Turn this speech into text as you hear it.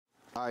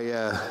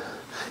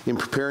In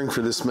preparing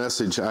for this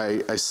message,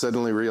 I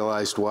suddenly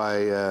realized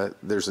why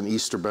there's an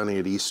Easter bunny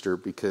at Easter,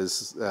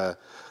 because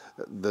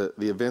the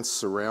events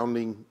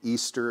surrounding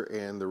Easter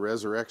and the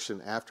resurrection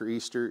after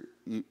Easter,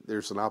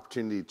 there's an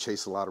opportunity to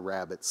chase a lot of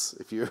rabbits,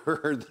 if you ever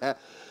heard that.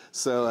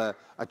 So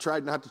I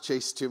tried not to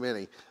chase too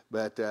many,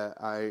 but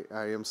I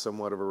am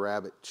somewhat of a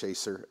rabbit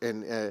chaser.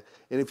 And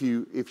if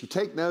you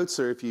take notes,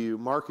 or if you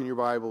mark in your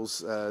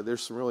Bibles,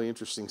 there's some really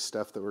interesting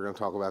stuff that we're going to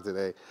talk about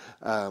today.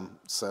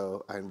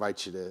 So I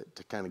invite you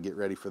to kind of get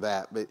ready for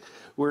that. But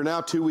we're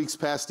now 2 weeks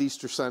past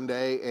Easter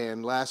Sunday,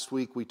 and last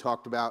week we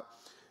talked about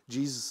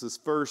Jesus'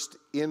 first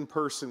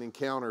in-person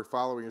encounter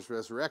following his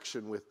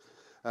resurrection with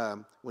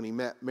when he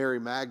met Mary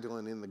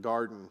Magdalene in the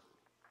garden.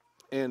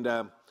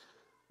 And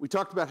we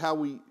talked about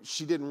how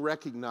she didn't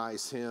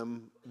recognize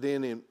him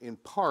then in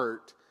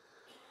part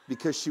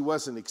because she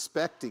wasn't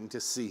expecting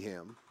to see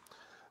him.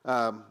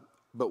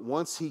 But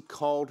once he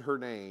called her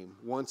name,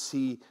 once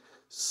he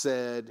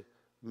said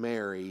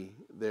Mary,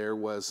 there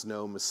was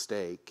no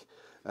mistake.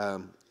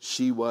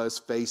 She was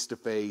face to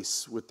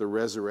face with the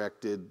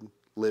resurrected,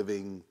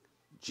 living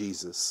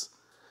Jesus.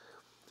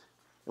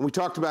 And we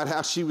talked about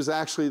how she was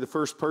actually the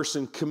first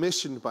person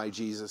commissioned by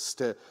Jesus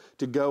to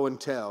go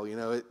and tell. You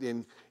know,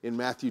 in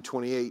Matthew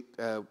 28,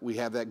 we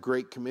have that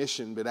great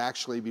commission, but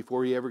actually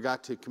before he ever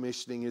got to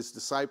commissioning his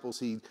disciples,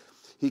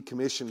 he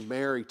commissioned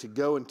Mary to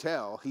go and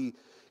tell. He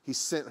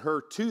sent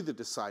her to the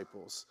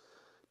disciples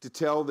to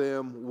tell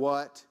them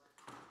what,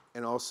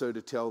 and also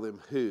to tell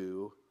them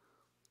who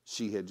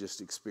she had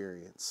just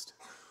experienced.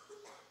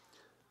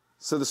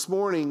 So this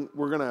morning,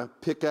 we're going to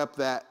pick up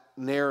that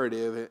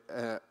narrative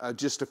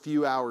just a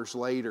few hours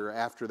later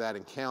after that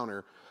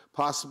encounter,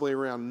 possibly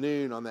around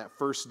noon on that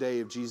first day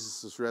of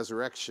Jesus'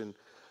 resurrection.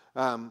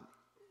 And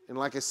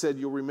like I said,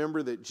 you'll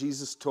remember that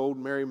Jesus told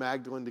Mary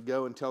Magdalene to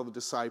go and tell the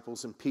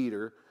disciples and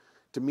Peter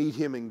to meet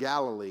him in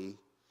Galilee.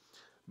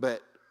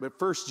 But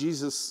first,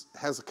 Jesus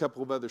has a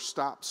couple of other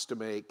stops to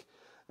make.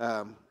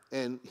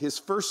 And his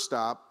first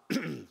stop,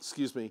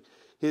 excuse me,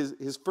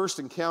 his first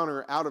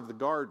encounter out of the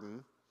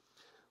garden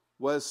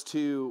was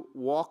to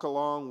walk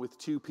along with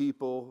two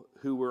people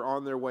who were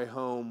on their way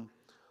home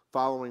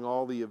following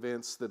all the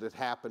events that had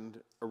happened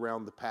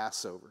around the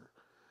Passover.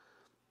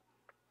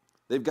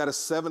 They've got a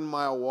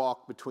 7-mile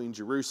walk between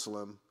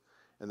Jerusalem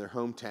and their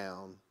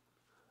hometown,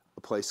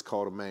 a place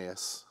called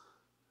Emmaus.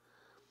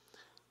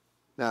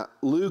 Now,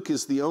 Luke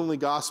is the only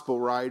gospel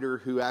writer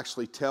who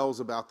actually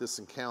tells about this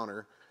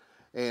encounter.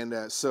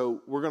 And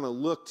so we're going to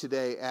look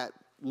today at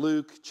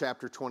Luke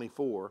chapter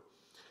 24.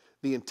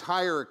 The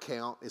entire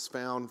account is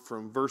found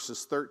from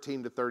verses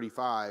 13 to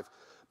 35,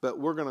 but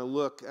we're going to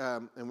look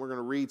and we're going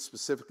to read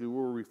specifically.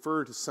 We'll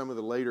refer to some of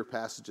the later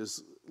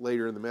passages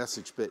later in the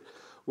message, but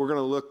we're going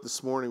to look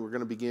this morning. We're going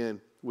to begin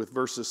with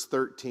verses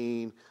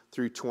 13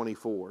 through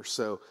 24.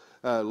 So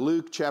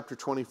Luke chapter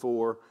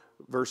 24,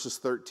 verses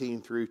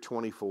 13 through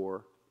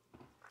 24.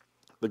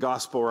 The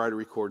gospel writer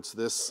records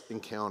this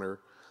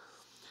encounter.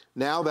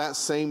 Now that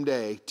same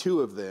day,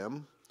 two of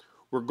them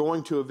were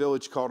going to a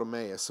village called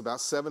Emmaus,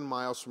 about 7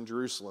 miles from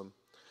Jerusalem.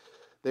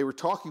 They were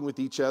talking with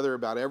each other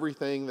about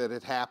everything that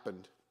had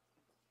happened.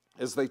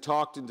 As they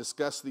talked and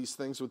discussed these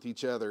things with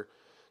each other,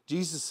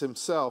 Jesus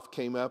himself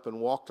came up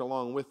and walked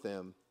along with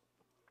them,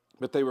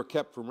 but they were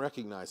kept from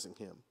recognizing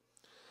him.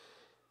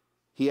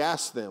 He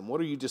asked them,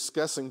 "What are you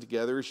discussing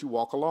together as you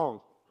walk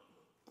along?"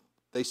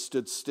 They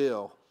stood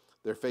still,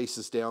 their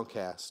faces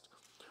downcast.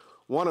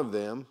 One of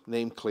them,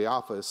 named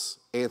Cleophas,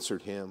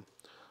 answered him,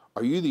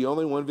 "Are you the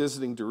only one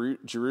visiting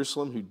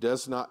Jerusalem who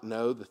does not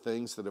know the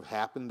things that have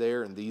happened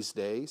there in these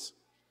days?"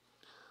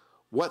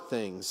 "What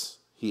things?"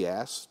 he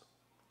asked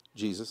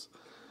Jesus.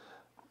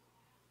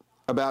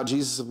 "About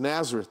Jesus of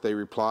Nazareth," they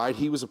replied.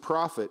 "He was a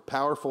prophet,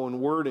 powerful in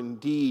word and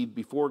deed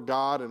before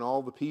God and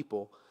all the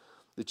people.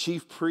 The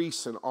chief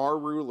priests and our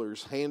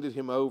rulers handed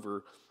him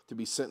over to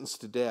be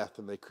sentenced to death,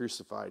 and they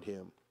crucified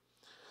him.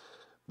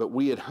 But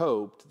we had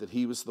hoped that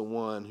he was the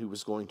one who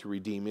was going to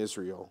redeem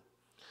Israel.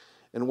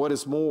 And what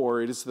is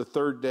more, it is the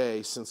third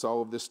day since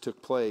all of this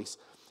took place.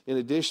 In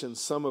addition,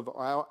 some of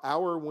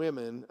our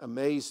women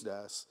amazed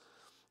us.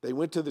 They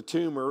went to the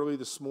tomb early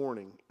this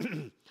morning,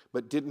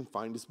 but didn't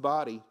find his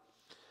body.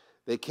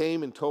 They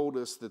came and told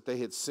us that they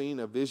had seen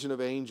a vision of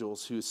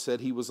angels who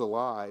said he was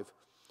alive.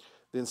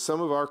 Then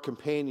some of our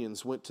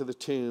companions went to the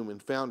tomb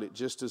and found it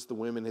just as the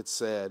women had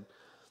said,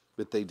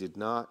 but they did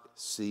not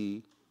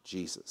see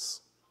Jesus."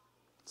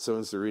 So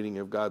ends the reading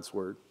of God's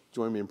word.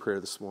 Join me in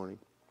prayer this morning.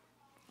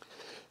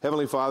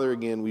 Heavenly Father,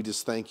 again, we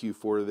just thank you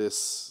for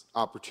this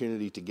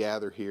opportunity to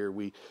gather here.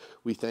 We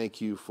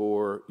thank you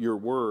for your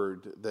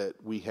word,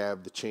 that we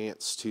have the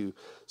chance to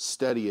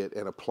study it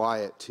and apply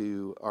it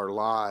to our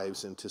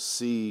lives and to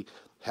see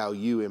how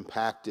you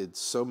impacted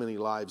so many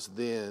lives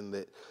then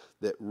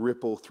that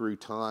ripple through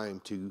time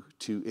to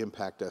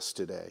impact us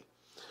today.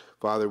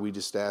 Father, we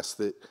just ask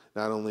that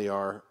not only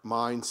our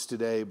minds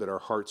today, but our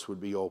hearts would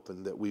be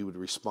open, that we would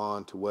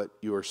respond to what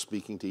you are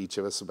speaking to each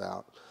of us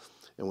about.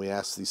 And we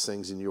ask these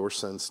things in your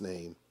Son's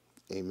name.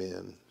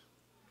 Amen.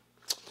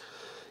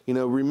 You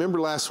know,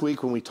 remember last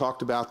week when we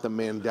talked about the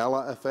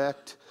Mandela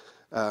effect?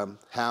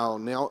 How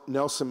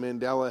Nelson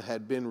Mandela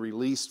had been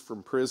released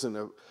from prison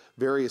at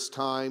various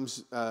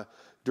times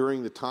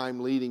during the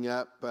time leading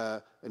up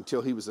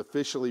until he was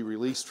officially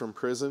released from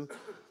prison.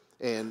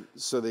 And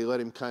so they let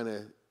him kind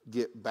of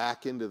get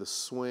back into the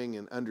swing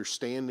and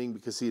understanding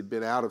because he had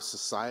been out of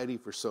society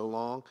for so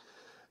long.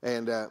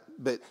 And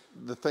but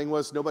the thing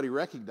was, nobody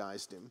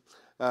recognized him,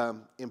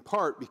 in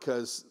part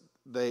because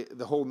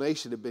the whole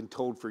nation had been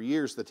told for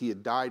years that he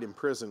had died in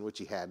prison, which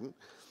he hadn't.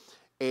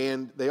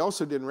 And they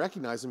also didn't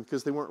recognize him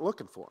because they weren't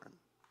looking for him.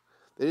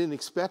 They didn't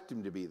expect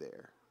him to be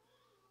there.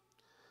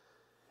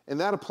 And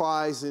that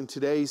applies in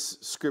today's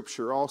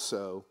scripture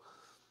also,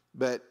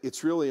 but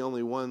it's really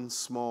only one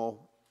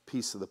small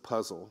piece of the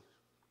puzzle.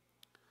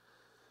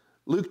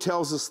 Luke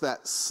tells us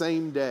that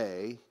same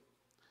day,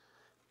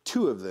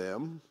 two of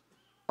them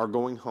are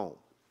going home.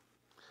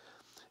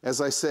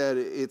 As I said,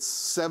 it's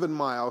 7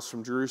 miles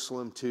from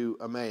Jerusalem to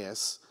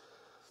Emmaus,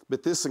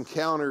 but this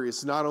encounter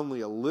is not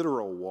only a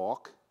literal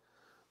walk,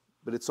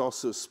 but it's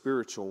also a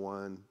spiritual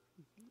one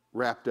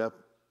wrapped up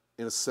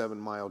in a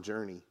 7-mile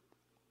journey.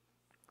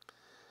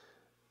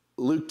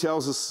 Luke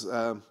tells us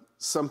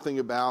something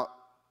about,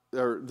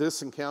 or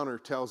this encounter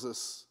tells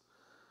us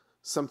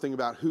something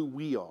about who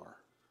we are.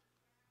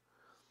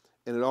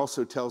 And it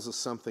also tells us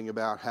something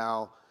about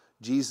how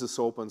Jesus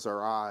opens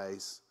our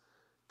eyes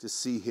to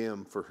see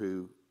him for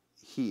who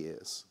he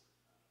is.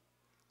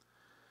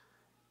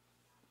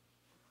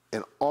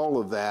 And all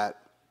of that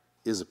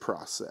is a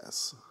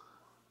process.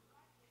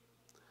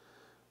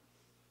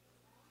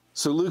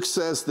 So Luke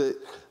says that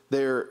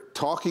they're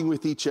talking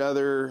with each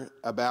other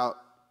about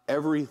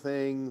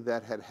everything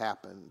that had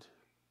happened.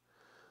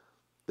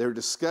 They're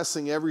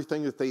discussing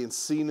everything that they had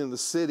seen in the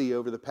city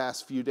over the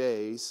past few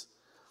days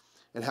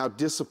and how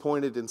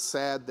disappointed and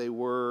sad they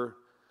were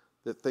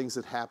that things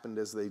had happened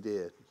as they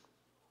did.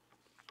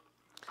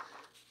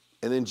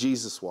 And then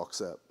Jesus walks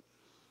up.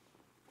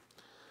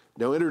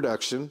 No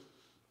introduction,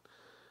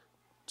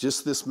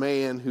 just this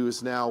man who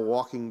is now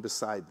walking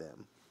beside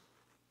them.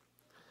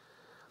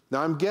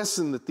 Now, I'm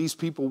guessing that these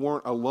people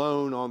weren't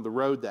alone on the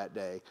road that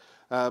day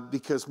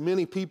because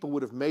many people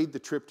would have made the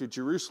trip to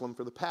Jerusalem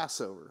for the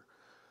Passover.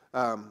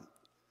 Like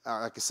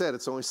I said,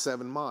 it's only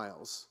 7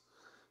 miles.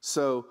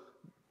 So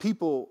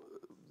people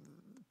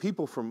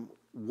from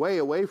way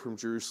away from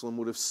Jerusalem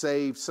would have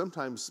saved,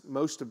 sometimes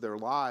most of their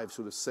lives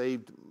would have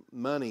saved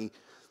money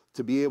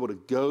to be able to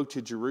go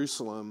to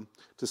Jerusalem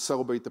to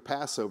celebrate the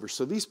Passover.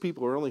 So these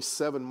people are only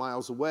 7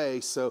 miles away.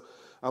 So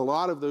a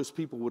lot of those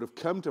people would have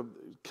come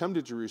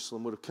to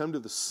Jerusalem, would have come to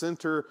the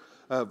center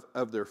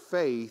of their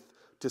faith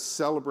to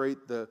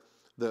celebrate the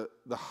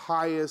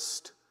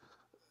highest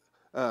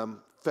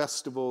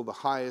festival, the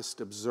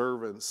highest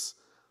observance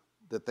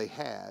that they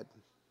had.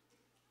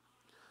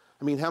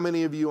 I mean, how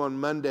many of you on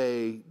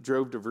Monday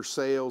drove to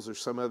Versailles or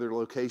some other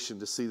location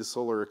to see the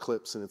solar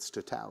eclipse in its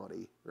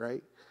totality,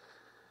 right?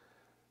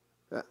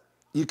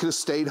 You could have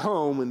stayed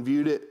home and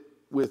viewed it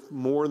with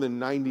more than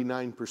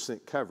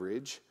 99%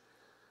 coverage,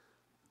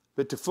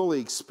 but to fully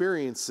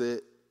experience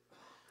it,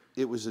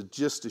 it was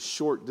just a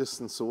short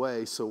distance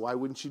away, so why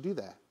wouldn't you do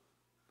that?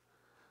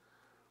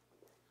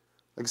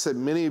 Like I said,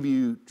 many of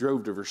you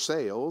drove to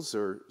Versailles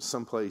or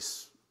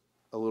someplace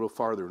a little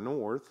farther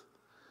north,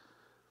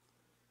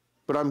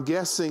 but I'm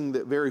guessing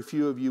that very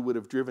few of you would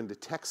have driven to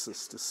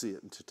Texas to see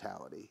it in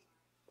totality.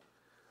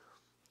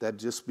 That'd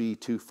just be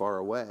too far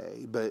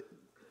away, but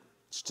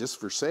it's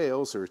just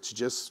Versailles or it's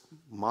just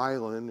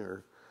Milan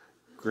or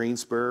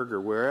Greensburg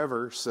or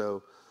wherever,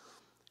 so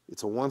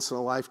it's a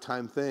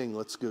once-in-a-lifetime thing.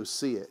 Let's go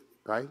see it,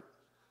 right?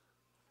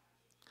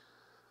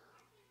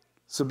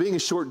 So being a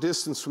short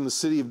distance from the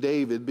city of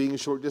David, being a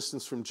short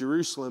distance from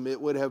Jerusalem,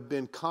 it would have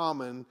been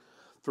common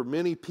for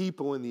many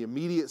people in the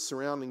immediate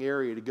surrounding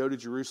area to go to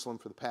Jerusalem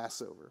for the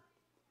Passover.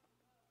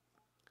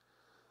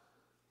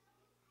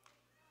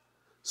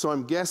 So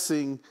I'm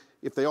guessing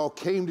if they all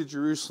came to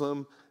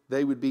Jerusalem,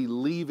 they would be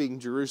leaving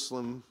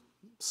Jerusalem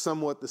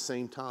somewhat the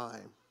same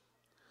time.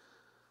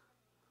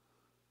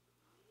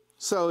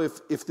 So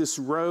if this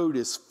road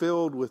is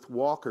filled with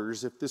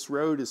walkers, if this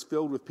road is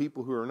filled with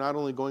people who are not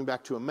only going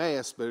back to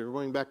Emmaus, but are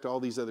going back to all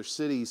these other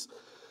cities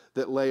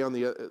that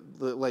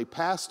lay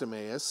past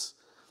Emmaus,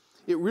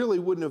 it really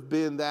wouldn't have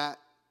been that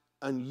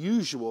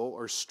unusual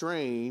or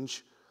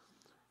strange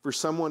for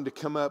someone to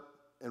come up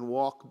and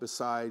walk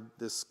beside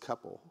this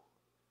couple.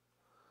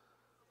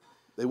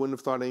 They wouldn't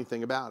have thought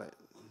anything about it.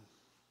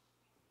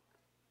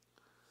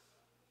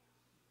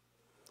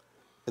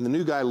 And the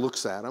new guy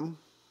looks at him.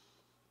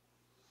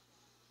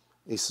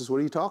 He says, "What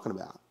are you talking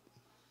about?"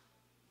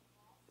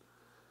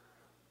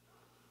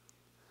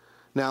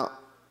 Now,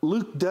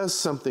 Luke does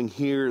something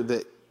here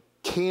that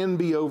can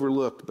be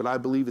overlooked, but I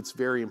believe it's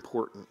very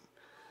important.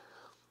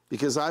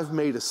 Because I've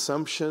made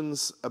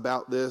assumptions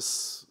about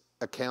this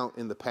account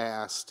in the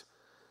past,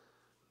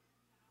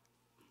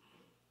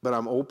 but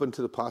I'm open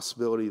to the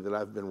possibility that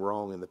I've been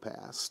wrong in the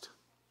past.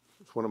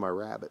 It's one of my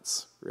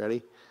rabbits.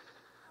 Ready?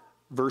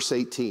 Verse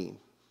 18.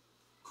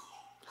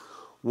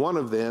 One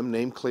of them,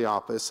 named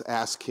Cleopas,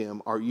 asked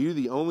him, "Are you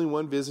the only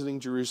one visiting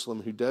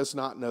Jerusalem who does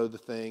not know the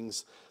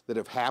things that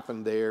have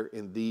happened there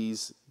in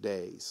these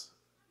days?"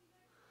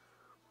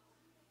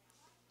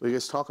 What are you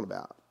guys talking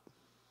about?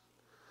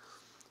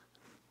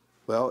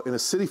 Well, in a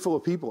city full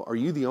of people, are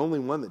you the only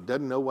one that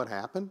doesn't know what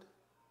happened?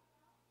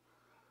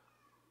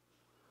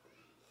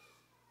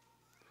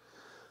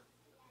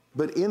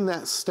 But in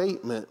that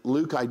statement,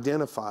 Luke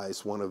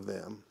identifies one of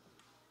them.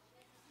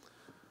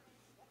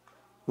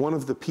 One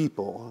of the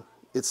people.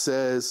 It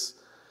says,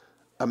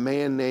 a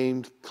man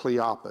named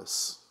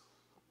Cleopas.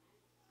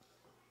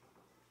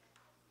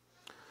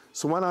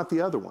 So why not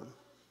the other one?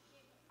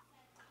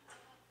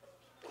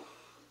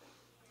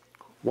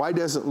 Why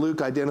doesn't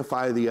Luke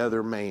identify the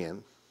other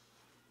man?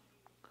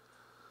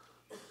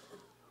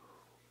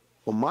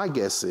 Well, my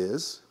guess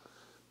is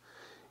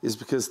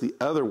because the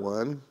other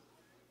one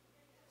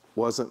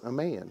wasn't a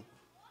man.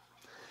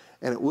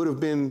 And it would have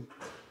been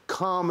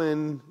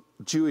common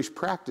Jewish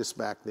practice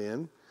back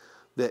then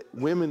that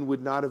women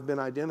would not have been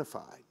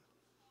identified.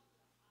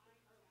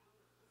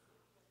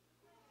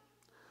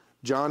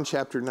 John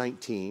chapter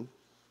 19,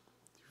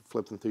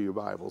 flipping through your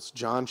Bibles,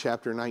 John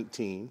chapter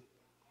 19,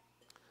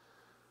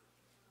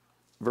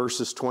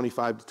 verses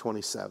 25 to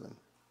 27.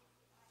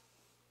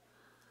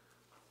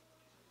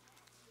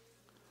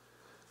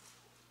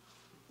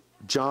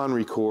 John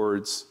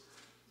records,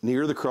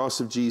 near the cross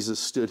of Jesus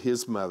stood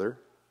his mother's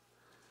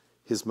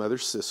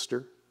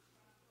sister,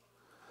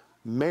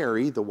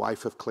 Mary, the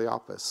wife of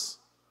Cleopas,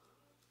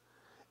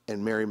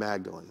 and Mary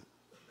Magdalene.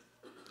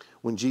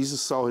 When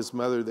Jesus saw his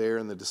mother there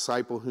and the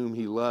disciple whom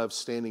he loved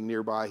standing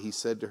nearby, he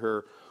said to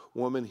her,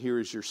 "Woman, here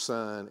is your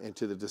son," and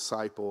to the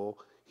disciple,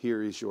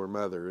 "Here is your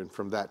mother." And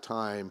from that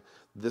time,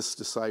 this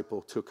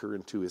disciple took her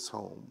into his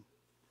home.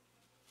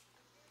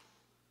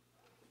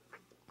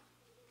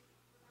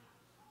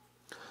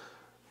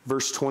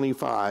 Verse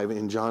 25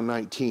 in John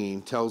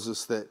 19 tells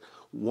us that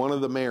one of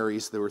the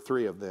Marys, there were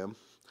three of them,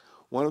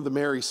 one of the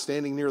Marys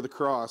standing near the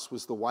cross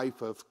was the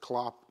wife of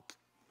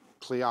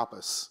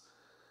Cleopas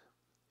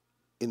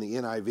in the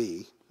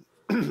NIV.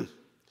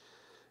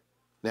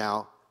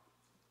 Now,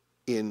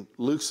 in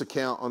Luke's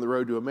account on the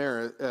road to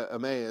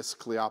Emmaus,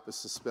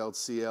 Cleopas is spelled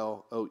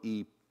C-L-E-O-P-A-S.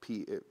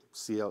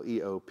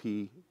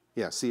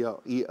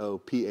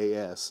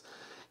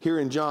 Here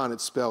in John,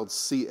 it's spelled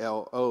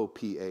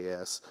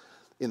C-L-O-P-A-S.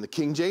 In the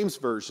King James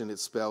Version,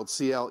 it's spelled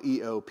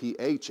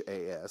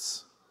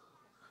C-L-E-O-P-H-A-S.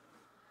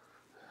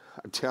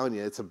 I'm telling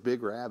you, it's a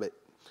big rabbit.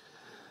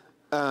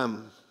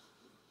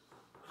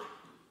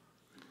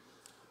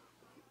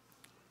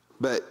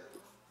 But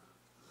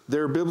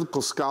there are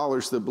biblical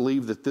scholars that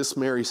believe that this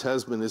Mary's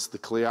husband is the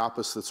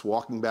Cleopas that's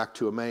walking back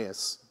to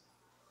Emmaus.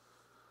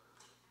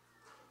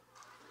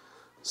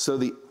 So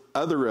the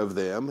other of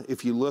them,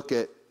 if you look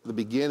at the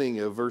beginning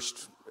of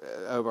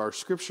our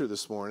scripture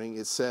this morning,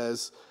 it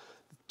says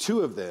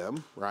two of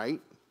them,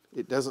 right?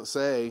 It doesn't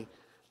say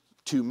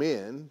two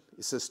men,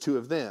 it says two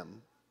of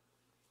them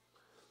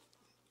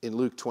in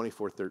Luke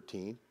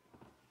 24:13.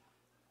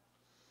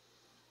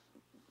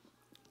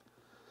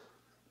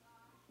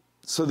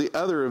 So the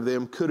other of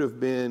them could have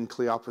been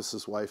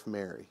Cleopas' wife,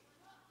 Mary.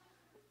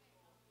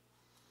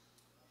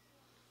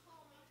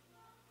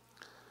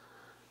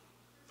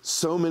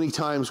 So many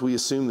times we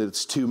assume that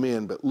it's two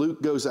men, but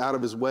Luke goes out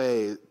of his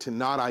way to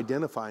not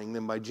identifying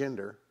them by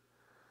gender.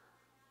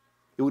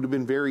 It would have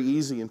been very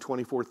easy in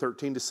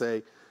 24:13 to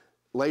say,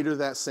 later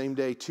that same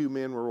day, two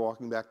men were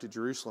walking back to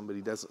Jerusalem, but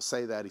he doesn't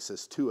say that. He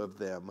says two of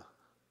them.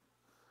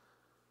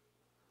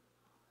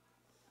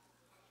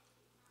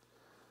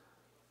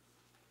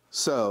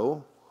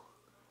 So,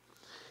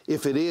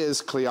 if it is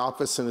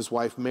Cleopas and his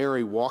wife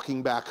Mary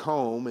walking back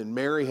home, and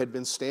Mary had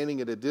been standing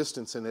at a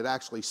distance and had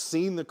actually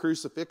seen the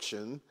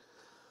crucifixion,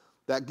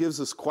 that gives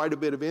us quite a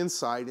bit of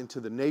insight into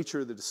the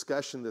nature of the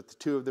discussion that the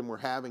two of them were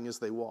having as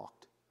they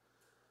walked.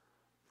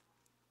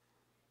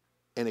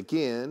 And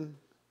again,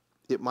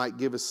 it might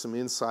give us some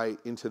insight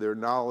into their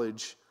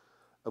knowledge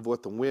of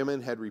what the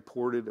women had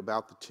reported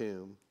about the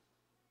tomb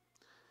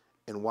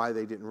and why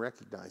they didn't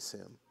recognize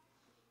him.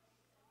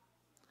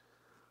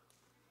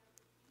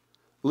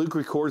 Luke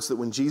records that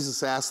when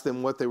Jesus asked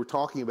them what they were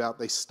talking about,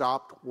 they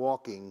stopped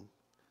walking.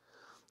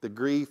 The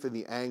grief and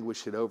the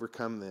anguish had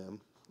overcome them.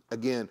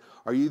 Again,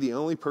 are you the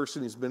only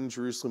person who's been in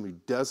Jerusalem who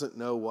doesn't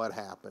know what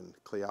happened?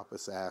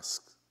 Cleopas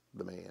asked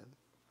the man.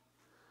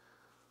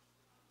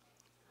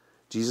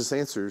 Jesus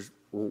answers,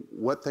 well,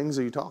 what things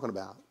are you talking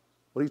about?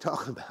 What are you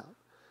talking about?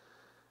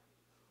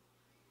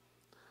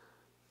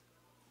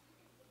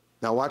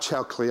 Now watch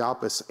how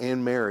Cleopas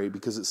and Mary,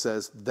 because it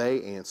says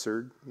they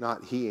answered,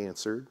 not he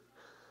answered,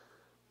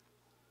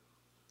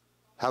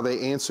 how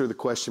they answer the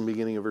question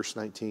beginning of verse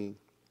 19.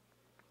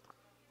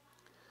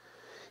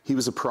 He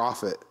was a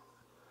prophet,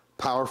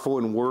 powerful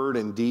in word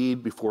and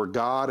deed before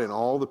God and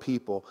all the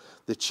people.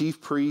 The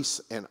chief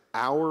priests and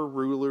our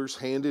rulers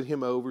handed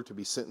him over to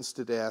be sentenced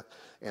to death,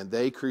 and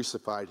they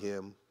crucified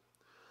him.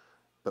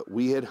 But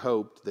we had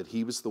hoped that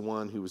he was the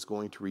one who was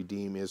going to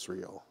redeem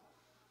Israel.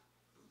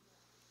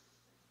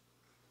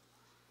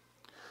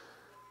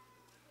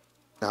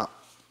 Now,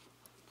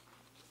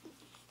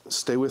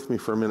 stay with me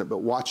for a minute, but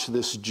watch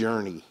this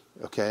journey,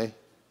 okay?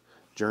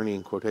 Journey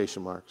in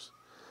quotation marks.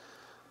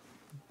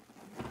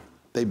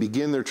 They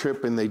begin their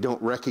trip and they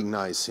don't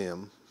recognize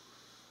him.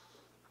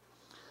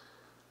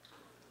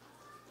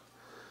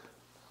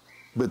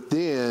 But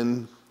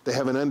then they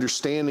have an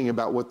understanding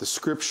about what the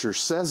scripture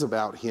says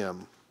about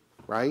him,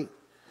 right?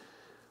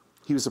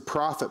 He was a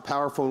prophet,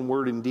 powerful in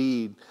word and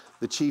deed,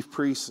 the chief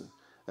priest,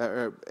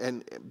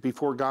 and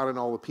before God and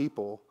all the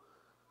people.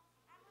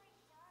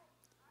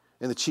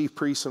 And the chief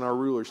priests and our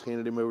rulers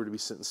handed him over to be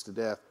sentenced to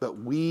death. But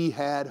we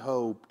had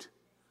hoped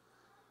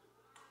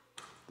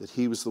that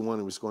he was the one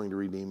who was going to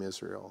redeem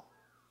Israel.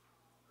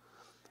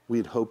 We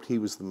had hoped he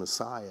was the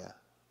Messiah.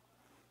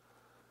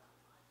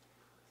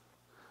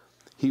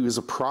 He was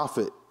a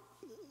prophet,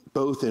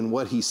 both in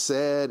what he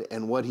said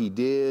and what he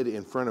did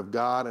in front of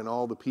God and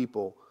all the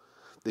people.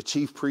 The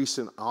chief priests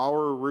and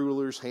our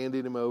rulers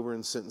handed him over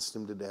and sentenced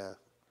him to death.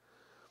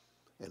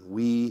 And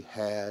we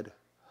had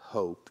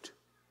hoped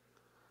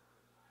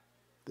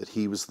that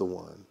he was the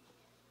one.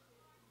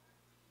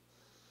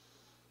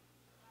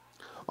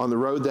 On the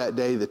road that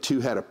day, the two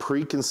had a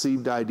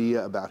preconceived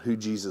idea about who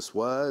Jesus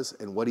was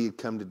and what he had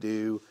come to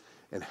do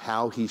and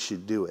how he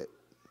should do it.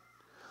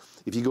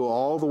 If you go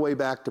all the way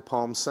back to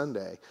Palm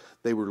Sunday,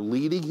 they were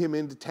leading him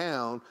into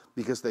town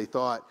because they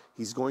thought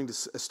he's going to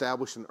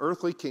establish an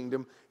earthly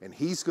kingdom and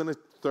he's going to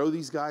throw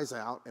these guys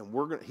out and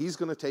he's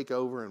going to take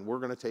over and we're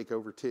going to take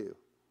over too.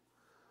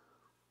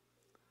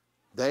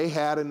 They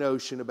had a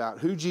notion about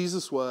who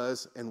Jesus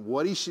was and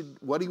what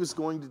he was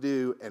going to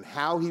do and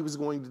how he was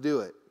going to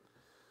do it.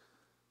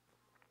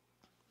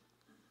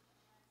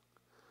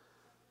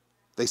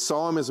 They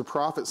saw him as a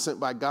prophet sent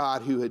by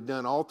God who had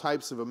done all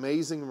types of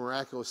amazing and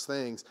miraculous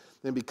things.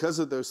 And because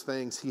of those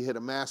things, he had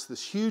amassed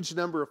this huge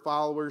number of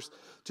followers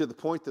to the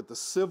point that the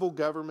civil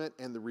government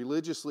and the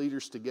religious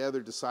leaders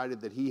together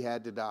decided that he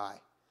had to die.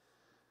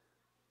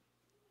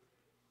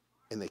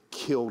 And they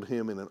killed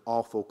him in an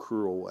awful,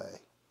 cruel way.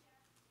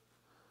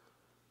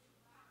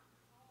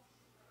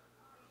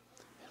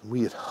 And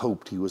we had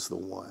hoped he was the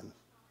one.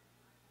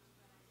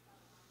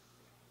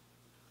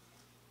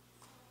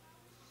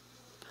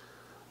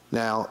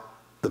 Now,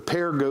 the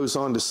pair goes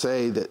on to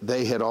say that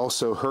they had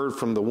also heard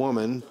from the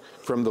women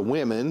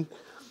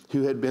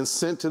who had been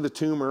sent to the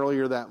tomb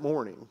earlier that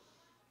morning.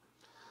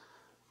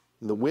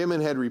 The women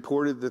had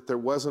reported that there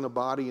wasn't a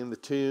body in the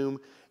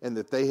tomb and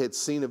that they had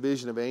seen a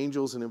vision of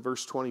angels. And in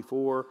verse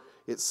 24,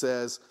 it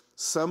says,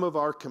 some of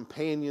our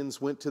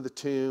companions went to the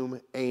tomb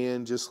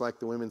and, just like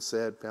the women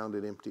said, found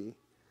it empty.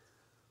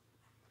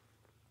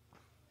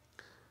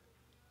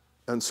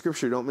 In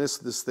Scripture, don't miss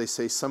this, they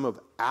say some of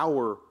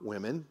our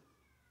women,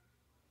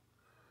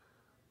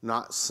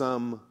 not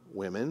some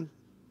women.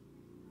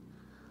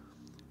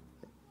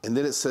 And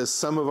then it says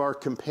some of our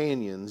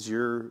companions.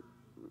 Your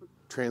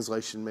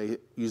translation may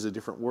use a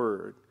different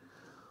word.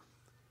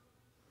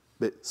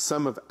 But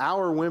some of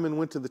our women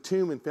went to the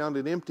tomb and found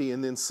it empty.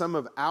 And then some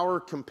of our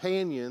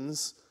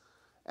companions,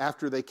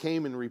 after they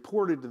came and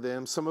reported to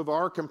them, some of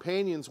our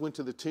companions went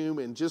to the tomb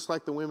and just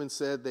like the women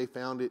said, they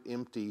found it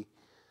empty.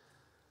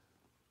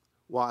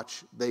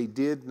 Watch, they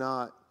did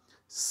not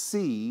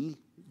see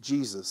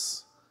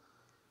Jesus.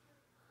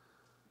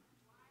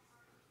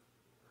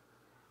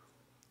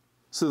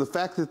 So the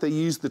fact that they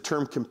used the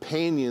term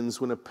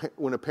companions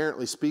when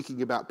apparently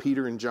speaking about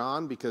Peter and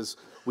John, because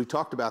we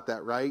talked about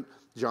that, right?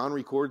 John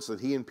records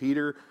that he and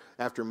Peter,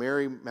 after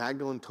Mary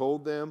Magdalene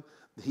told them,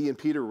 he and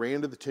Peter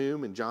ran to the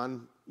tomb, and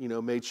John,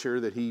 made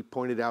sure that he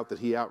pointed out that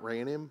he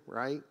outran him,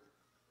 right?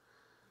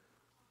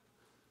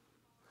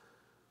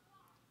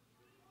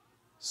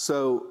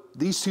 So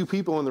these two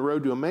people on the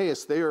road to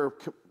Emmaus, they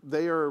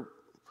are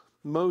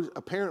most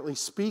apparently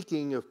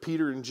speaking of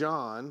Peter and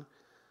John.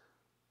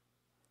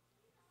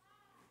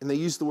 And they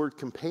use the word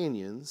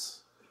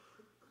companions.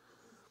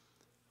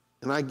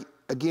 And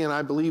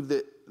I believe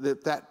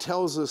that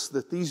tells us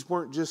that these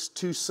weren't just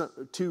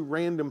two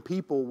random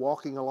people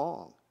walking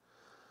along.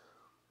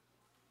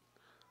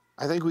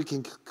 I think we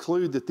can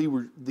conclude that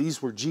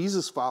these were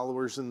Jesus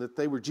followers and that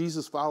they were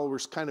Jesus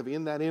followers kind of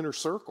in that inner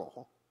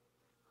circle.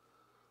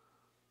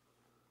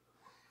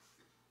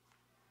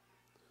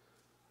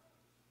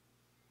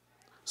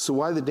 So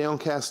why the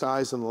downcast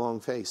eyes and the long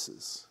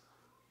faces?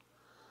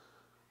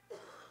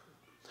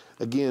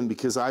 Again,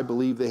 because I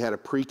believe they had a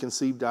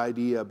preconceived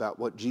idea about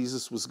what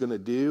Jesus was going to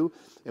do.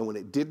 And when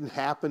it didn't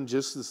happen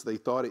just as they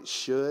thought it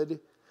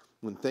should,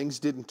 when things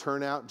didn't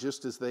turn out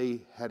just as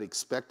they had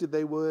expected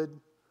they would,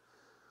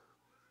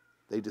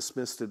 they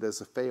dismissed it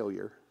as a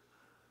failure.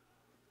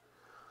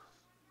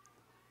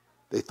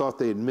 They thought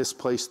they had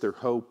misplaced their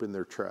hope and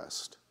their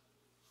trust.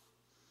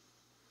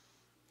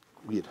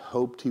 We had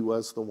hoped he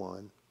was the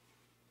one.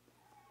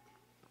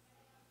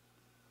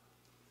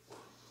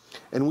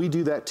 And we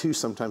do that too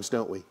sometimes,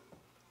 don't we?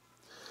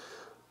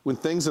 When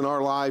things in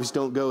our lives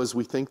don't go as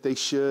we think they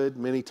should,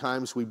 many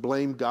times we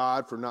blame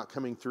God for not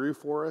coming through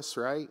for us,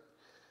 right?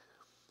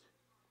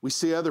 We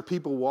see other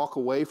people walk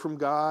away from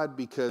God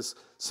because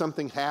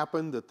something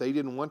happened that they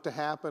didn't want to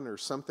happen or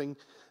something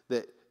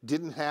that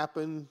didn't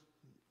happen,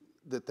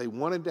 that they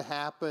wanted to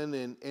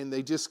happen, and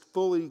they just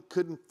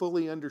couldn't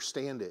fully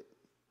understand it.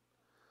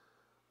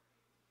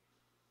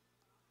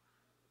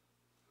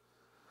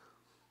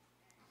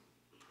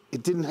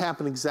 It didn't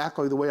happen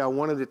exactly the way I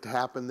wanted it to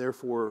happen,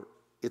 therefore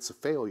it's a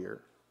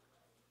failure.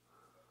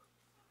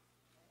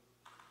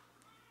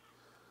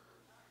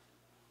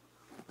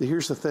 But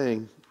here's the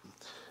thing.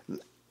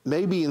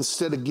 Maybe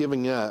instead of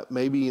giving up,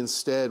 maybe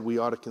instead we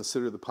ought to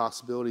consider the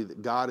possibility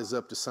that God is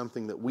up to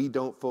something that we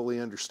don't fully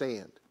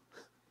understand.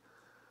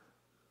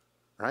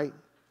 Right?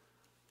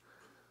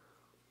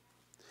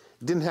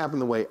 It didn't happen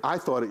the way I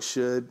thought it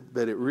should,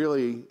 but it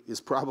really is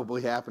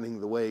probably happening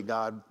the way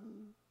God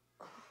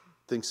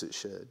thinks it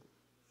should.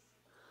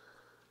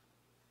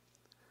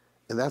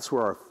 And that's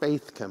where our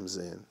faith comes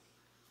in.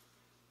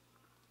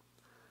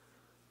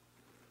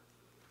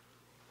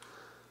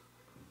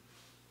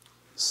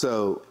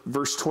 So,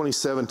 verse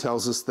 27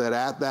 tells us that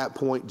at that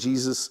point,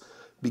 Jesus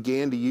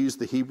began to use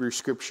the Hebrew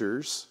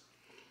Scriptures.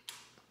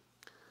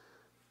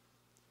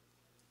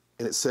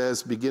 And it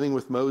says, beginning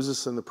with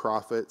Moses and the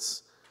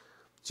prophets,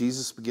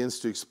 Jesus begins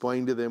to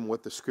explain to them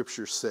what the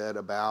Scriptures said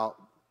about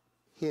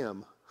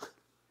him.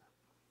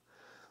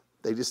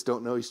 They just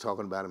don't know he's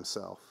talking about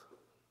himself.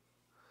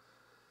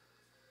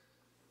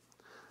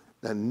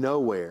 Now,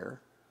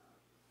 nowhere,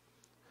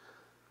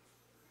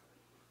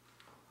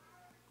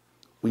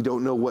 we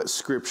don't know what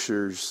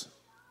Scriptures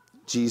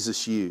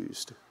Jesus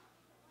used.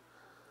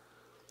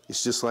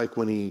 It's just like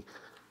when he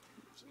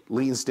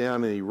leans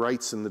down and he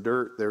writes in the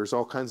dirt, there's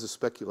all kinds of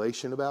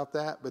speculation about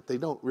that, but they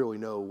don't really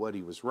know what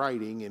he was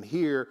writing. And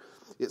here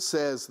it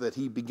says that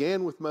he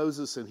began with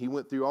Moses and he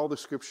went through all the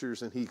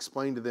Scriptures and he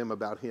explained to them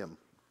about him.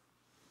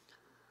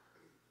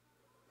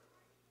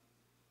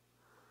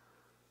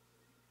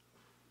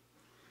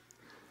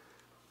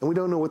 And we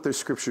don't know what those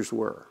Scriptures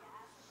were.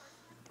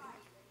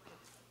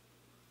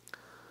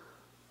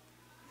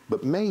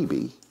 But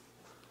maybe,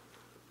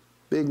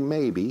 big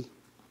maybe,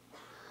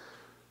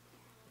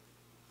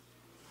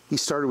 he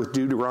started with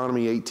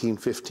Deuteronomy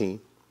 18:15.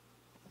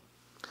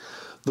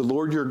 The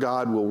Lord your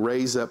God will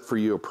raise up for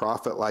you a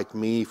prophet like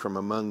me from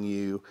among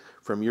you,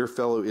 from your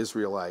fellow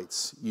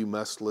Israelites. You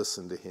must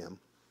listen to him.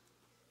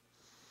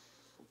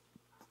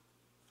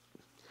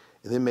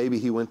 And then maybe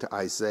he went to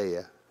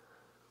Isaiah,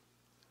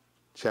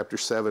 chapter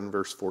 7,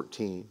 verse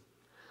 14.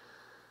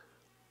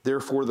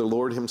 Therefore the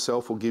Lord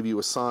himself will give you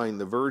a sign.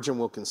 The virgin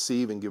will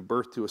conceive and give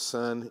birth to a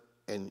son,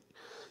 and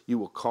you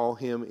will call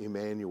him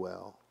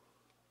Emmanuel.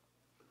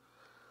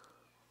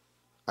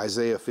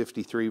 Isaiah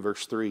 53,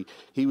 verse 3.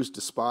 He was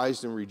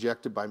despised and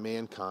rejected by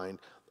mankind,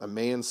 a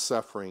man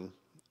suffering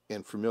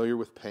and familiar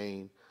with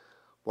pain,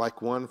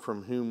 like one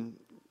from whom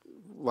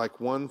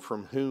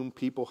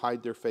people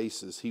hide their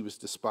faces. He was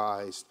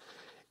despised,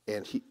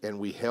 and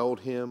we held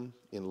him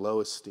in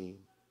low esteem.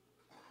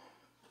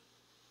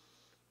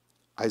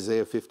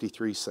 Isaiah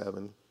 53,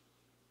 7.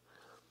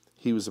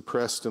 He was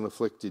oppressed and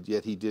afflicted,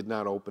 yet he did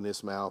not open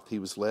his mouth. He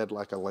was led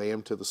like a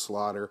lamb to the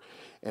slaughter,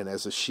 and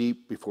as a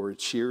sheep before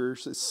its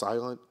shearers is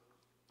silent,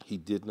 he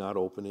did not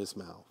open his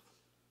mouth.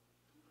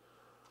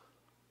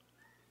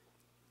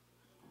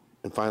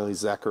 And finally,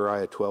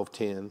 Zechariah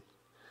 12:10.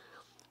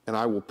 And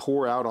I will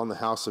pour out on the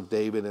house of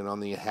David and on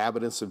the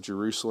inhabitants of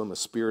Jerusalem a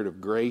spirit of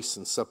grace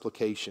and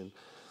supplication.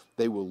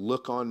 They will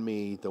look on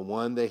me, the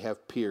one they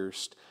have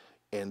pierced,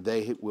 and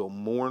they will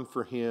mourn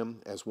for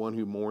him as one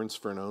who mourns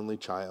for an only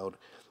child,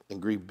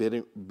 and grieve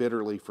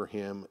bitterly for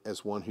him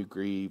as one who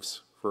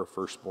grieves for a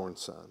firstborn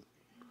son.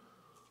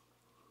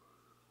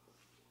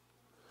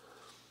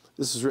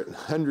 This is written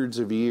hundreds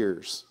of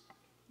years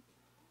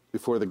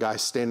before the guy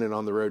standing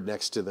on the road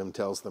next to them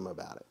tells them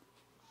about it.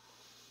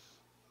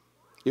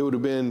 It would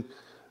have been,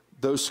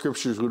 those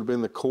Scriptures would have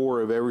been the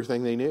core of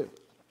everything they knew.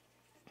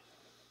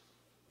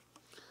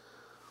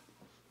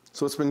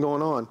 So what's been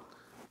going on?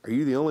 Are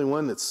you the only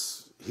one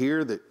that's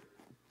here that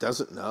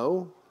doesn't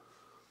know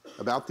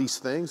about these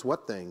things?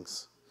 What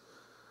things?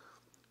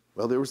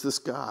 Well, there was this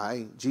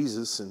guy,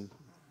 Jesus, and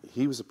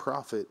he was a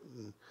prophet,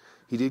 and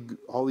he did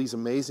all these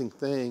amazing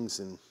things,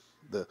 and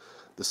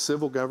the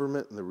civil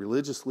government and the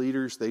religious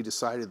leaders, they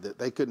decided that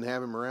they couldn't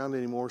have him around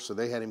anymore, so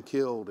they had him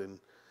killed,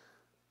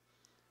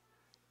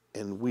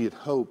 and we had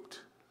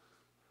hoped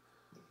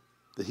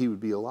that he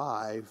would be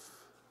alive,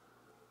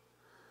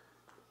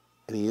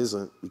 and he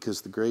isn't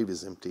because the grave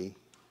is empty.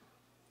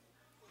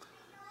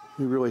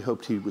 We really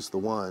hoped he was the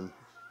one.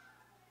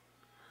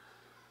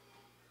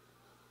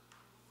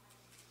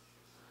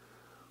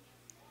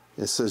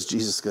 It says,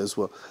 Jesus goes,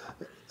 well,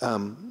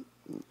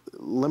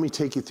 let me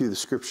take you through the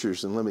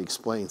Scriptures and let me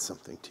explain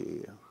something to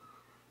you.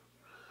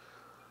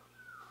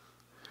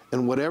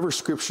 And whatever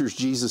Scriptures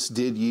Jesus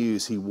did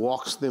use, he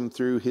walks them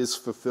through his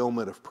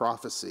fulfillment of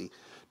prophecy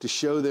to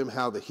show them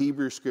how the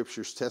Hebrew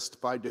Scriptures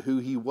testified to who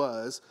he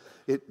was.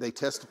 They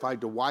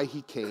testified to why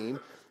he came,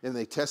 and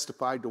they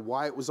testified to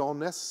why it was all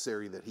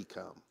necessary that he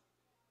come.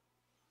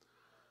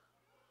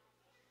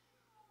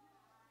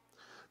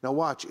 Now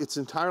watch, it's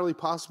entirely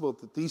possible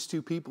that these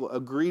two people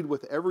agreed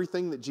with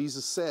everything that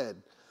Jesus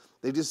said.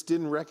 They just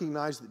didn't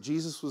recognize that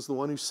Jesus was the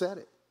one who said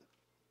it.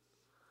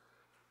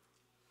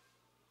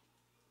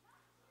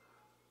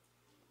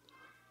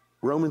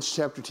 Romans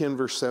chapter 10,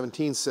 verse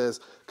 17 says,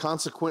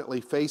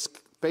 consequently,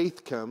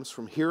 faith comes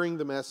from hearing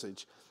the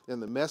message,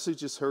 and the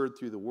message is heard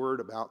through the word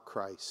about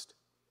Christ.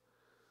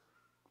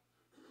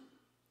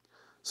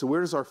 So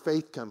where does our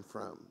faith come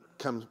from?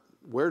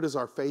 Where does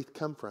our faith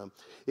come from?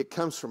 It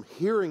comes from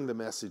hearing the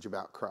message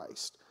about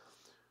Christ,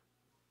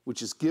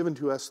 which is given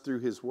to us through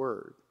his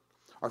word.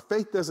 Our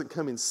faith doesn't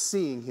come in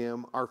seeing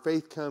him. Our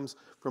faith comes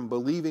from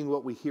believing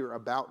what we hear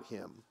about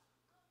him.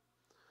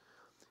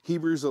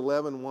 Hebrews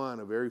 11:1,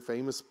 a very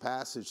famous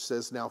passage,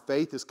 says, now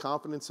faith is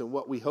confidence in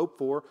what we hope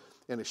for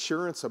and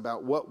assurance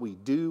about what we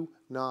do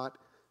not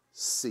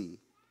see.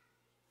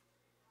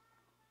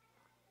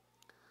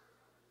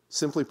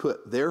 Simply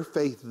put, their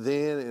faith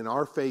then and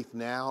our faith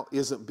now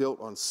isn't built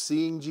on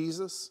seeing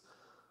Jesus.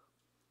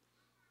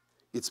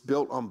 It's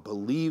built on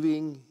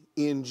believing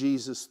in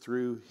Jesus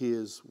through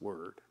his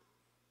word.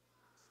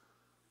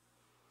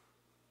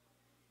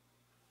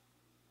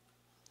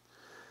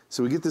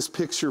 So we get this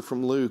picture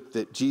from Luke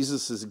that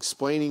Jesus is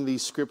explaining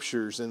these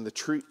scriptures, and the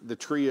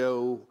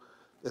trio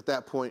at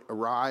that point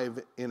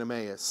arrive in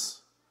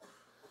Emmaus.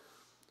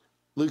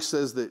 Luke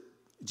says that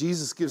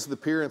Jesus gives the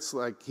appearance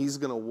like he's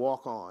going to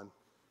walk on.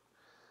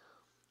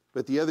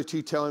 But the other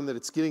two tell him that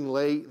it's getting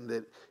late and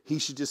that he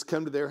should just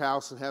come to their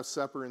house and have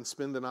supper and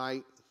spend the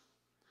night.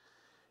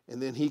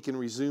 And then he can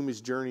resume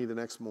his journey the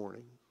next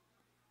morning.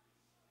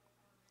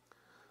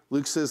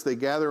 Luke says they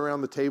gather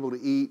around the table to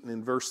eat, and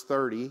in verse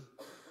 30,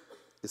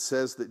 it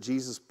says that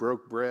Jesus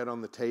broke bread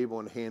on the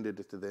table and handed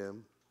it to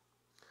them.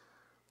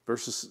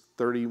 Verses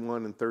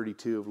 31 and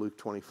 32 of Luke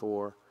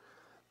 24.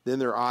 Then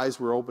their eyes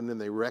were opened and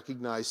they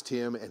recognized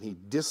him, and he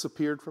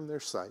disappeared from their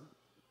sight.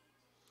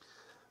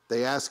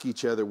 They asked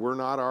each other, were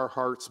not our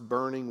hearts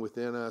burning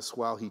within us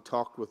while he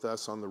talked with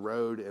us on the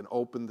road and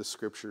opened the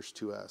scriptures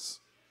to us?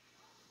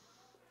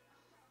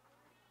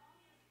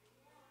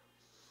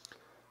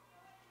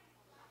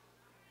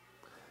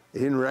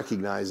 They didn't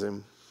recognize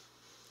him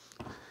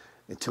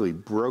until he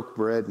broke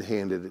bread and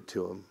handed it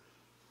to them.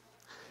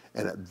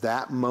 And at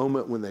that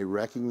moment when they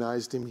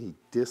recognized him, he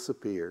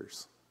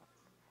disappears.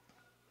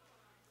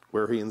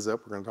 Where he ends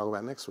up, we're going to talk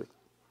about next week.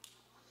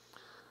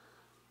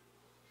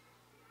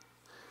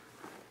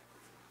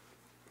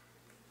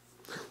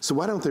 So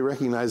why don't they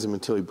recognize him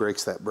until he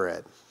breaks that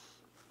bread?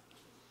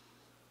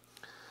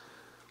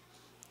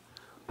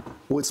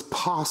 Well, it's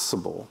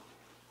possible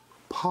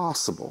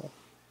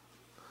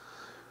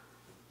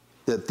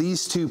that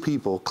these two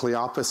people,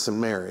 Cleopas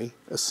and Mary,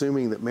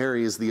 assuming that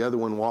Mary is the other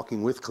one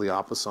walking with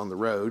Cleopas on the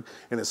road,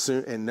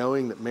 and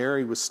knowing that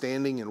Mary was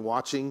standing and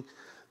watching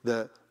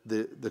the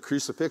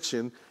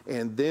crucifixion,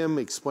 and them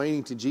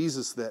explaining to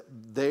Jesus that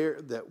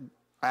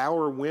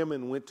our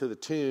women went to the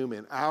tomb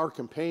and our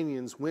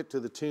companions went to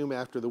the tomb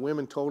after the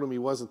women told him he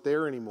wasn't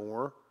there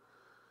anymore.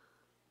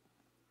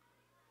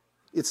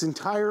 It's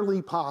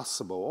entirely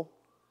possible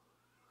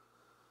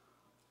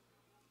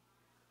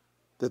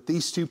that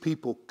these two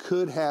people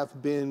could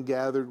have been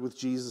gathered with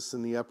Jesus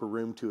in the upper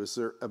room to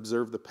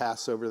observe the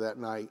Passover that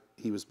night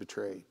he was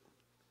betrayed.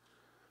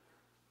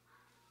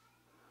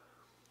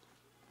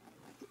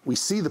 We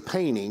see the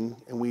painting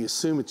and we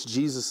assume it's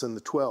Jesus and the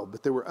 12,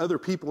 but there were other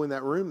people in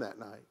that room that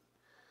night.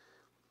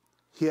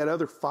 He had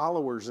other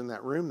followers in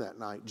that room that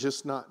night,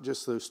 not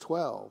just those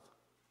 12.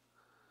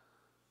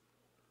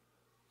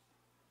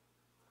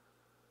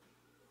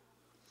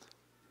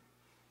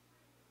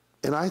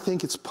 And I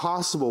think it's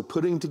possible,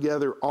 putting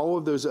together all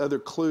of those other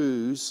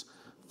clues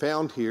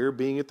found here,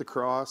 being at the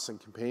cross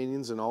and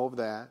companions and all of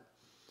that,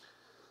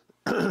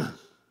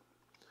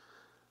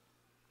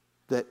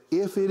 that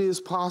if it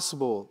is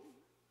possible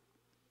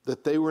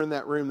that they were in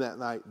that room that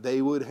night,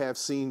 they would have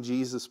seen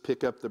Jesus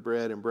pick up the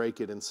bread and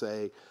break it and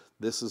say,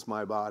 this is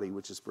my body,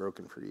 which is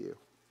broken for you.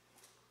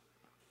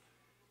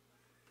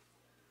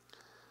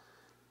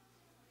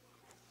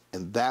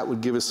 And that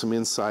would give us some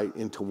insight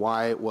into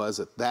why it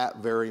was at that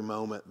very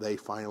moment they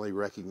finally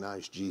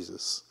recognized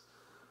Jesus.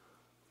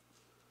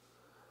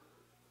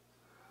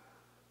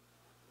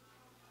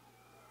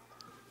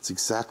 It's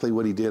exactly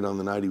what he did on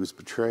the night he was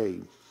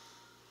betrayed.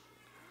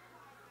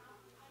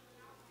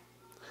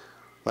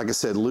 Like I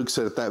said, Luke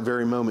said at that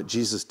very moment,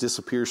 Jesus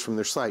disappears from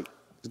their sight.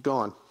 He's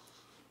gone.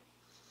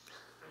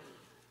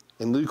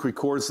 And Luke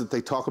records that they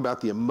talk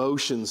about the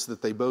emotions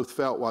that they both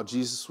felt while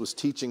Jesus was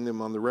teaching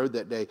them on the road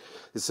that day.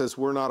 It says,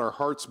 were not our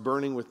hearts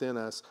burning within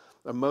us?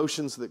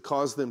 Emotions that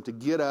caused them to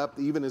get up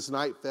even as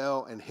night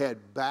fell and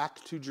head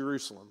back to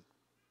Jerusalem.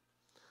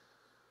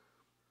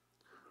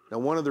 Now,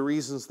 one of the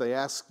reasons they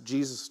asked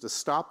Jesus to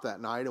stop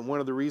that night, and one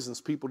of the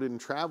reasons people didn't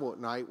travel at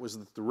night, was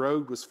that the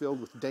road was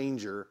filled with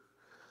danger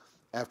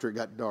after it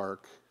got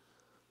dark.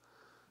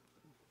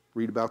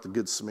 Read about the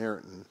Good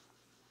Samaritan.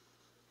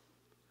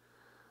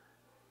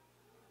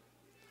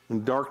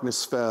 When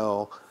darkness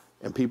fell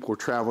and people were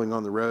traveling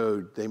on the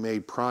road, they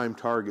made prime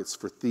targets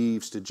for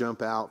thieves to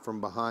jump out from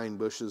behind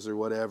bushes or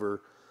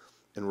whatever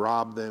and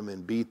rob them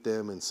and beat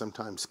them and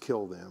sometimes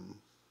kill them.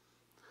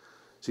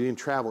 So you didn't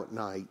travel at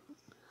night.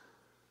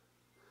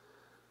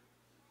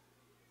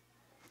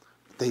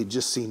 They had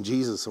just seen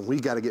Jesus, and we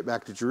got to get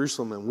back to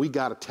Jerusalem, and we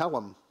got to tell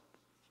them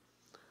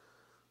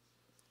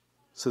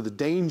So the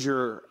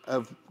danger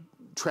of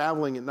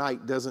traveling at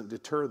night doesn't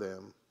deter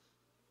them.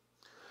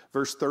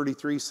 Verse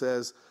 33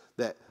 says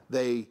that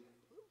they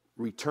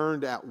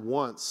returned at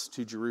once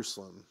to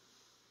Jerusalem.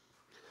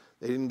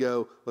 They didn't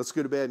go, let's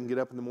go to bed and get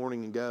up in the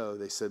morning and go.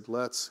 They said,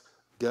 let's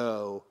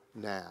go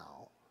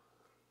now.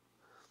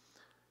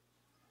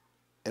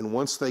 And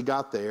once they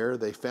got there,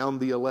 they found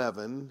the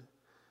 11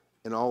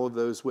 and all of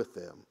those with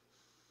them.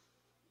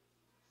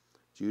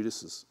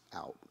 Judas is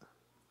out.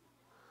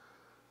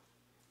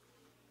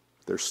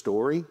 Their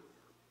story?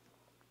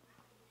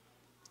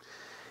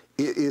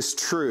 It is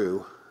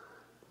true,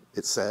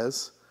 it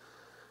says.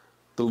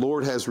 The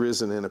Lord has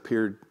risen and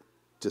appeared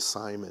to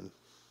Simon.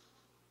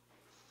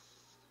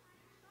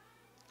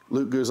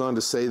 Luke goes on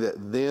to say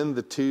that then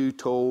the two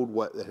told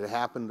what had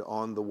happened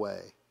on the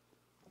way.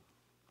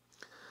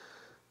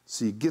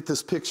 So you get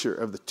this picture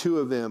of the two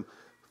of them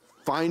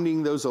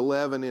finding those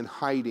 11 in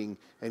hiding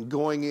and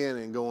going in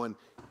and going,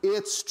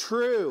 it's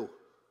true.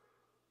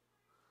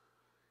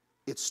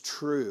 It's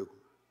true.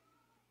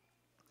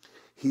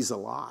 He's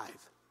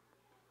alive.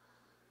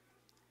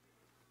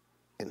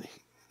 And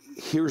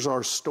here's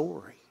our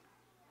story.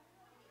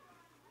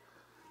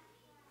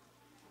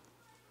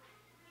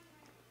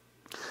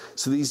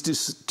 So these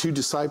two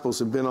disciples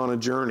have been on a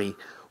journey.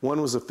 One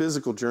was a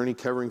physical journey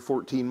covering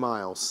 14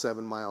 miles,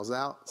 7 miles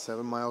out,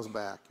 7 miles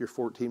back. You're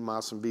 14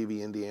 miles from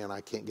Beebe, Indiana.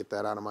 I can't get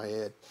that out of my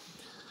head.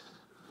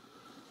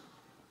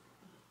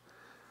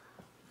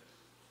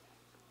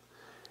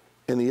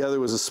 And the other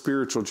was a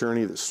spiritual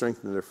journey that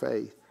strengthened their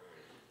faith.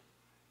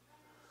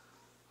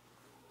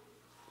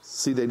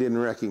 See, they didn't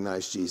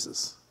recognize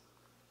Jesus.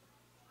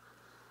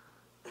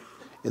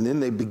 And then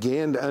they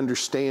began to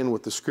understand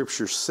what the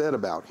Scriptures said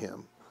about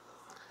him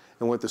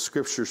and what the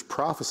Scriptures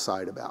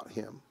prophesied about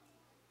him.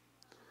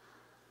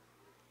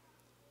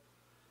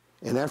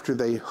 And after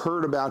they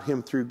heard about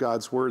him through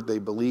God's Word, they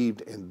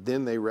believed, and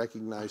then they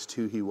recognized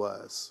who he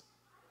was.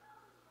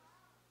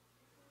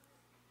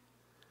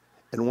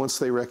 And once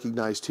they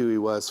recognized who he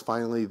was,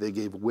 finally they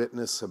gave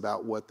witness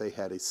about what they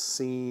had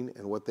seen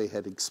and what they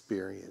had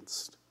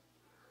experienced.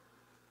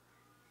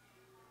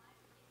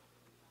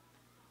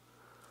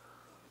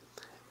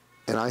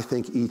 And I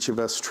think each of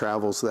us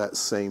travels that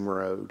same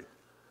road.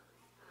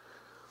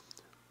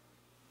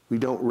 We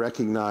don't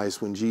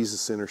recognize when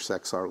Jesus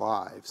intersects our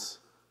lives.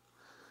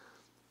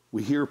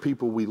 We hear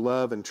people we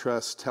love and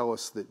trust tell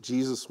us that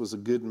Jesus was a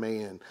good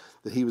man,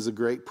 that he was a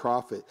great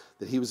prophet,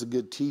 that he was a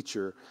good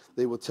teacher.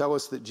 They will tell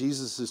us that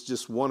Jesus is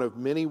just one of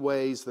many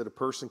ways that a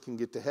person can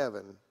get to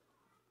heaven.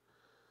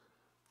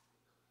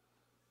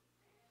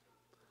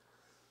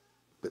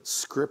 But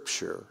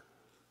Scripture,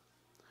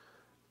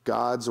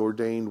 God's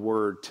ordained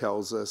word,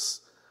 tells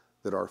us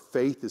that our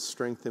faith is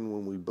strengthened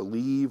when we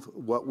believe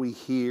what we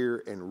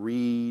hear and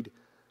read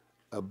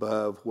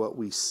above what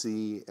we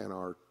see and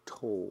are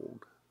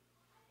told.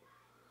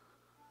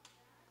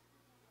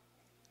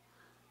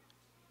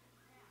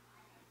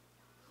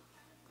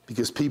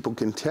 Because people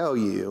can tell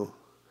you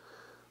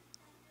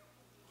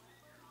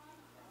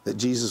that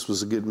Jesus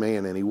was a good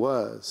man, and he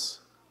was.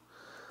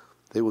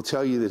 They will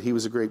tell you that he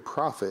was a great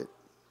prophet,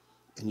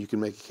 and you can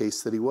make a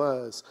case that he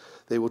was.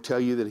 They will tell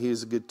you that he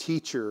is a good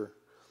teacher,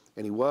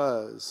 and he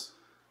was.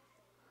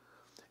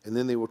 And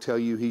then they will tell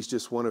you he's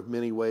just one of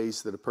many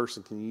ways that a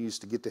person can use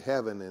to get to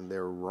heaven, and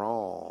they're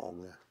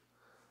wrong.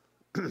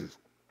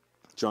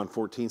 John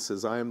 14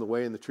 says, I am the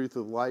way and the truth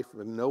of life,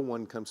 and no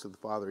one comes to the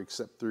Father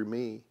except through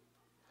me.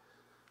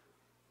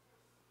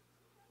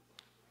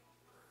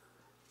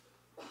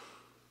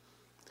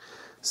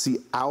 See,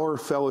 our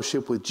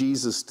fellowship with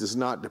Jesus does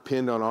not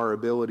depend on our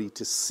ability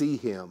to see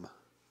him.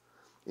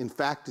 In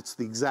fact, it's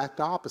the exact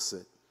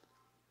opposite.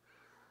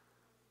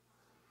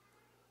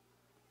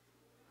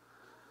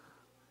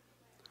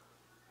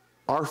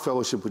 Our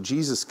fellowship with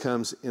Jesus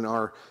comes in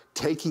our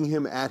taking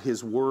him at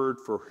his word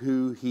for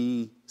who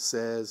he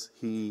says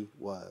he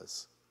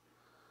was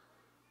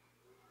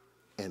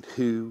and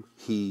who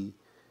he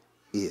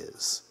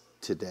is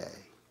today.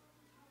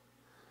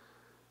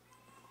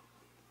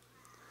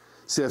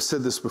 See, I've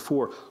said this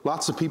before.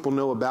 Lots of people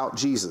know about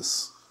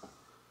Jesus.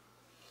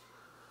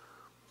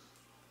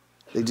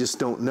 They just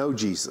don't know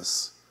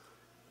Jesus.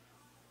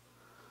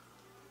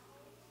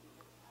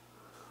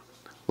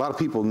 A lot of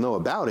people know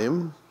about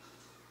him.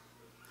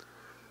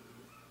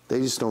 They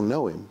just don't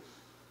know him.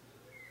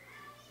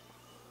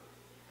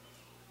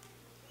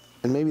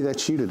 And maybe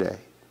that's you today.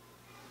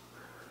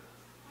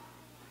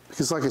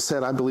 Because like I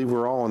said, I believe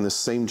we're all on this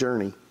same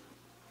journey.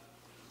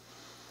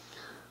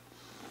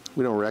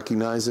 We don't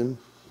recognize him.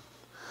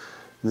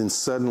 And then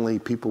suddenly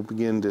people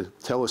begin to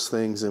tell us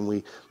things, and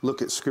we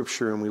look at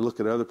Scripture and we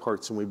look at other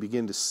parts, and we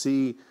begin to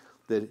see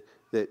that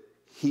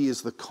he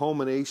is the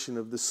culmination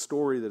of this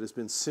story that has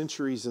been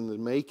centuries in the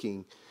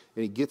making.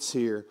 And he gets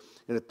here,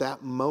 and at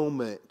that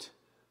moment,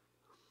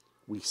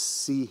 we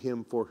see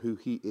him for who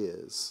he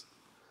is.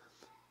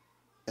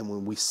 And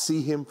when we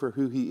see him for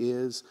who he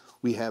is,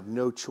 we have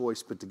no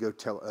choice but to go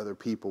tell other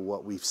people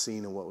what we've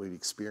seen and what we've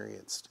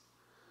experienced.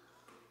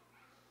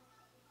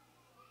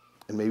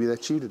 And maybe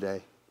that's you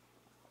today.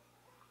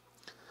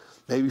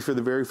 Maybe for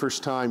the very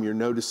first time, you're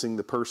noticing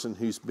the person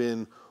who's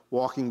been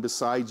walking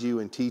beside you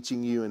and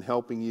teaching you and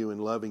helping you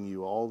and loving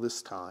you all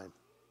this time.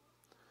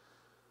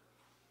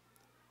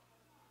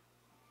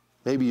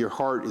 Maybe your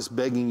heart is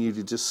begging you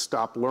to just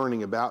stop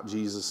learning about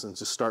Jesus and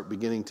just start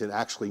beginning to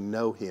actually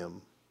know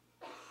him.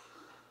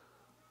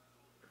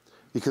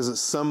 Because at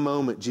some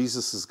moment,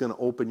 Jesus is going to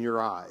open your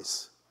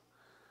eyes.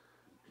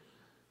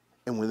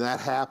 And when that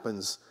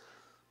happens,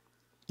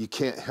 you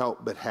can't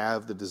help but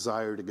have the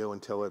desire to go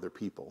and tell other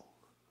people.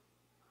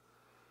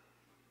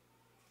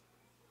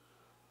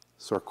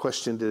 So our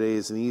question today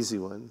is an easy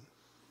one.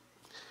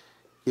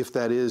 If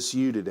that is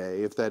you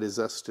today, if that is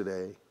us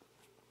today,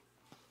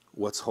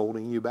 what's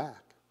holding you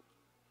back?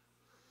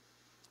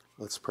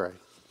 Let's pray.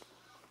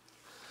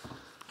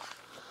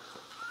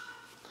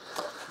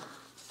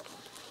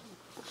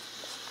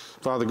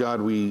 Father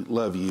God, we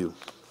love you.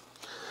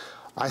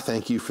 I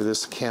thank you for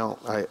this account.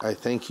 I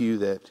thank you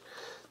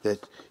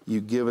that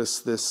you give us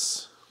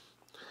this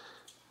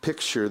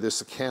picture,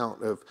 this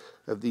account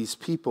of these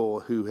people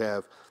who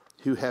have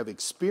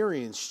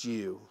experienced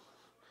you,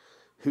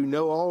 who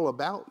know all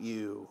about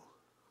you.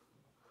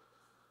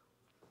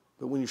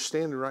 But when you're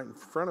standing right in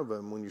front of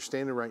them, when you're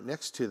standing right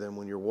next to them,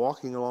 when you're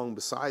walking along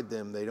beside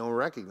them, they don't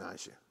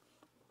recognize you.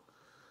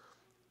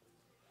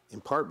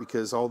 In part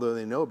because although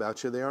they know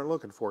about you, they aren't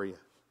looking for you.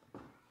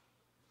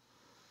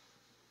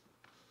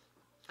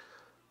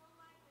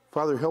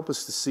 Father, help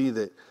us to see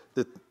that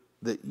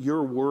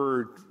your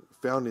word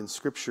found in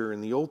Scripture,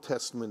 in the Old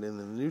Testament and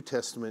in the New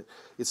Testament,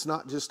 it's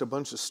not just a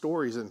bunch of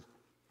stories and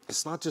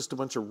it's not just a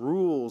bunch of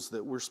rules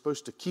that we're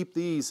supposed to keep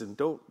these and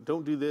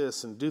don't do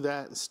this and do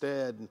that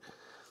instead.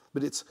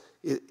 But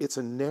it's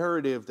a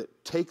narrative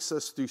that takes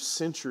us through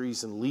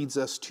centuries and leads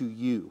us to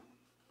you.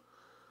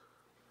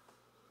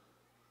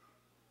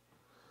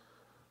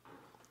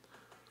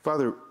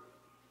 Father,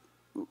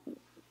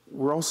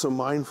 we're also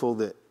mindful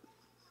that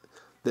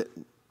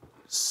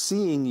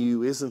seeing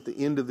you isn't the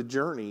end of the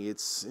journey.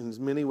 It's in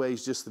many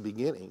ways just the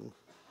beginning.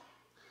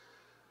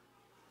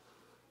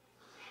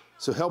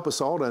 So help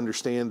us all to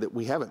understand that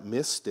we haven't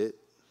missed it.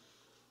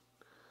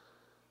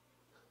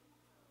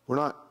 We're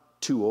not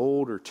too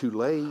old or too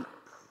late.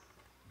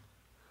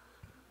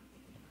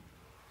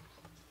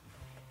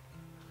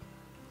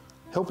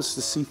 Help us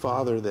to see,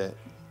 Father, that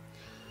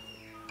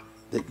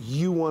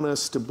you want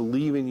us to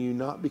believe in you,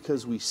 not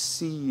because we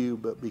see you,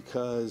 but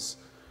because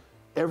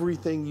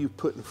everything you've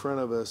put in front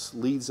of us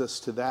leads us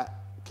to that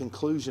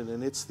conclusion,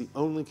 and it's the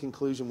only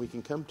conclusion we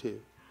can come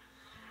to.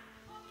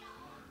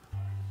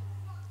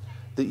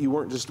 That you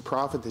weren't just a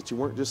prophet, that you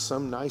weren't just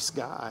some nice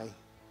guy,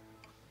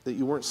 that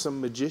you weren't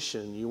some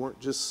magician, you weren't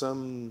just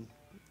some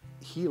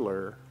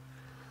healer.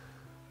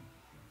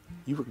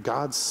 You were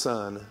God's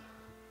Son,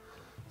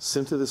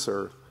 sent to this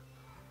earth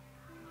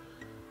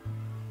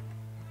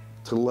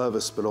to love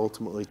us, but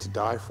ultimately to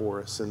die for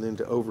us, and then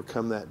to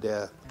overcome that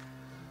death,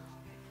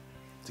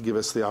 to give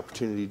us the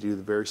opportunity to do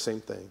the very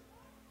same thing.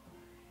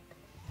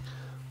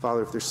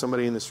 Father, if there's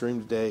somebody in this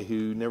room today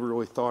who never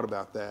really thought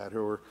about that,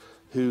 or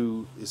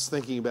who is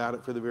thinking about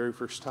it for the very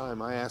first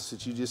time, I ask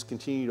that you just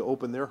continue to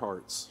open their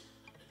hearts,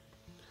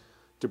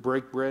 to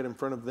break bread in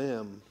front of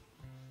them,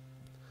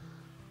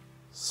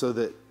 so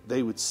that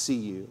they would see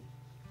you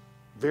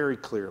very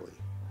clearly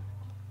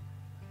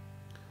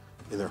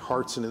in their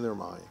hearts and in their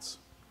minds.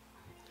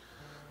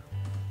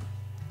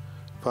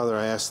 Father,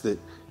 I ask that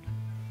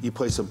you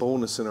place a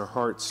boldness in our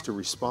hearts to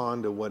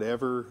respond to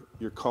whatever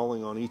you're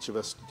calling on each of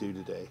us to do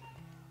today.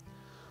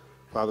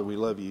 Father, we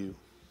love you.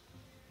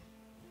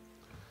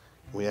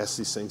 We ask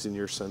these things in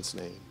your Son's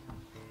name.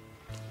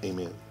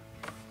 Amen.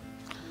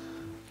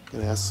 I'm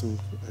going to ask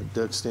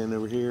Doug standing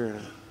over here,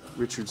 and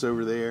Richard's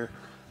over there.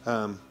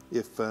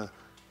 If the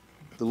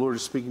Lord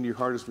is speaking to your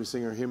heart as we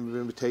sing our hymn of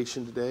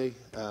invitation today,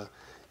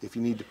 if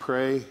you need to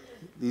pray,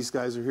 these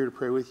guys are here to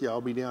pray with you. I'll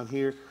be down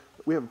here.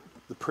 We have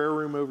the prayer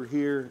room over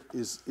here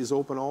is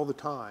open all the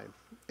time,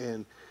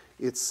 and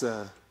it's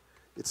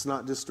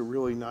not just a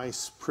really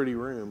nice, pretty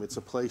room. It's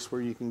a place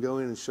where you can go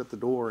in and shut the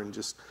door and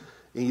just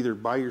either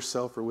by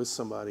yourself or with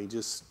somebody,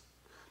 just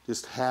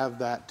have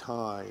that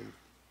time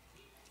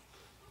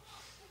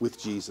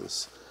with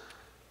Jesus.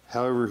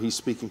 However he's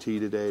speaking to you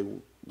today,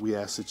 we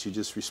ask that you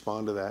just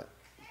respond to that.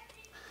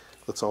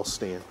 Let's all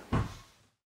stand.